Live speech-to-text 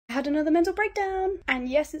had another mental breakdown. And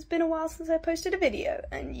yes, it's been a while since I posted a video.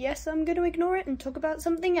 And yes, I'm gonna ignore it and talk about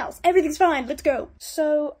something else. Everything's fine, let's go.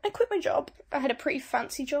 So, I quit my job. I had a pretty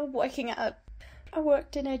fancy job working at I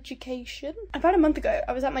worked in education. About a month ago,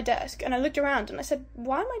 I was at my desk and I looked around and I said,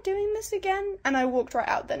 why am I doing this again? And I walked right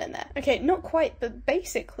out then and there. Okay, not quite, but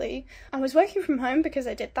basically, I was working from home because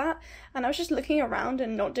I did that, and I was just looking around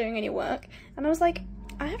and not doing any work, and I was like,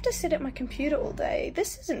 I have to sit at my computer all day.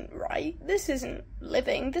 This isn't right. This isn't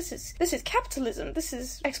living. This is capitalism. This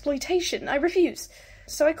is exploitation. I refuse.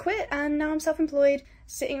 So I quit, and now I'm self-employed,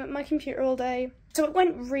 sitting at my computer all day. So it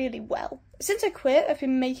went really well. Since I quit, I've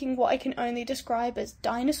been making what I can only describe as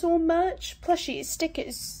dinosaur merch, plushies,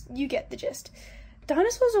 stickers, you get the gist.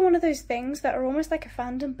 Dinosaurs are one of those things that are almost like a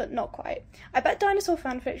fandom, but not quite. I bet dinosaur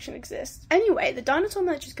fanfiction exists. Anyway, the dinosaur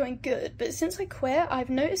merch is going good, but since I quit, I've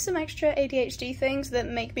noticed some extra ADHD things that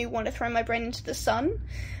make me want to throw my brain into the sun,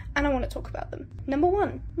 and I want to talk about them. Number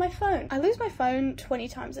one, my phone. I lose my phone 20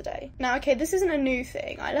 times a day. Now, okay, this isn't a new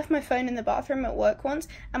thing. I left my phone in the bathroom at work once,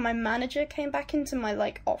 and my manager came back into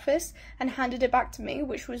my, office and handed it back to me,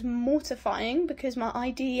 which was mortifying because my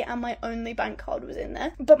ID and my only bank card was in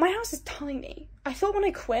there. But my house is tiny. I thought when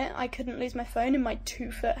I quit, I couldn't lose my phone in my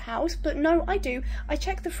 2-foot house, but no, I do. I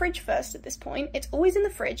check the fridge first at this point. It's always in the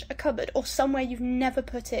fridge, a cupboard, or somewhere you've never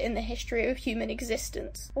put it in the history of human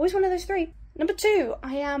existence. Always one of those three. Number two,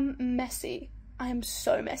 I am messy. I am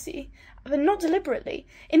so messy. But not deliberately.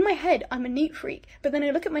 In my head, I'm a neat freak, but then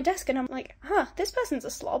I look at my desk and I'm like, this person's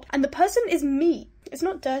a slob. And the person is me. It's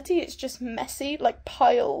not dirty, it's just messy, like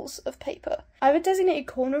piles of paper. I have a designated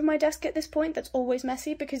corner of my desk at this point that's always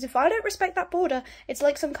messy, because if I don't respect that border, it's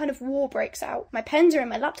like some kind of war breaks out. My pens are in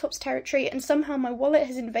my laptop's territory, and somehow my wallet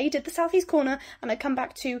has invaded the southeast corner, and I come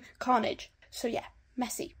back to carnage. So yeah,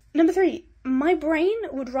 messy. Number three, my brain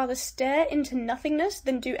would rather stare into nothingness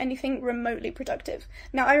than do anything remotely productive.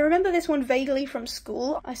 Now, I remember this one vaguely from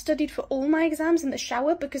school. I studied for all my exams in the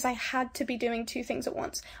shower because I had to be doing two things at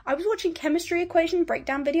once. I was watching chemistry equation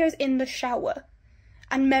breakdown videos in the shower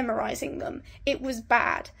and memorising them. It was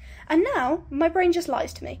bad. And now, my brain just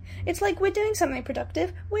lies to me. It's like, we're doing something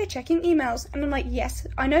productive, we're checking emails. And I'm like, yes,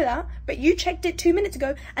 I know that, but you checked it 2 minutes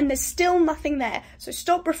ago and there's still nothing there. So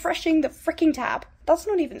stop refreshing the freaking tab. That's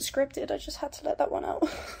not even scripted, I just had to let that one out.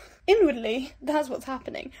 Inwardly, that's what's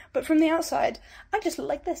happening. But from the outside, I just look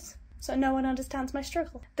like this. So no one understands my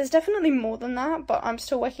struggle. There's definitely more than that, but I'm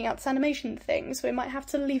still working out this animation thing, so we might have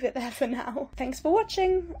to leave it there for now. Thanks for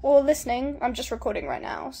watching, or listening. I'm just recording right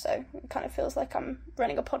now, so it kind of feels like I'm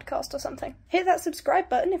running a podcast or something. Hit that subscribe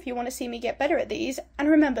button if you want to see me get better at these, and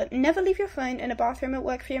remember, never leave your phone in a bathroom at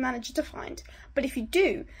work for your manager to find. But if you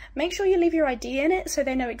do, make sure you leave your ID in it so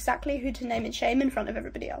they know exactly who to name and shame in front of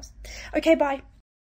everybody else. Okay, bye.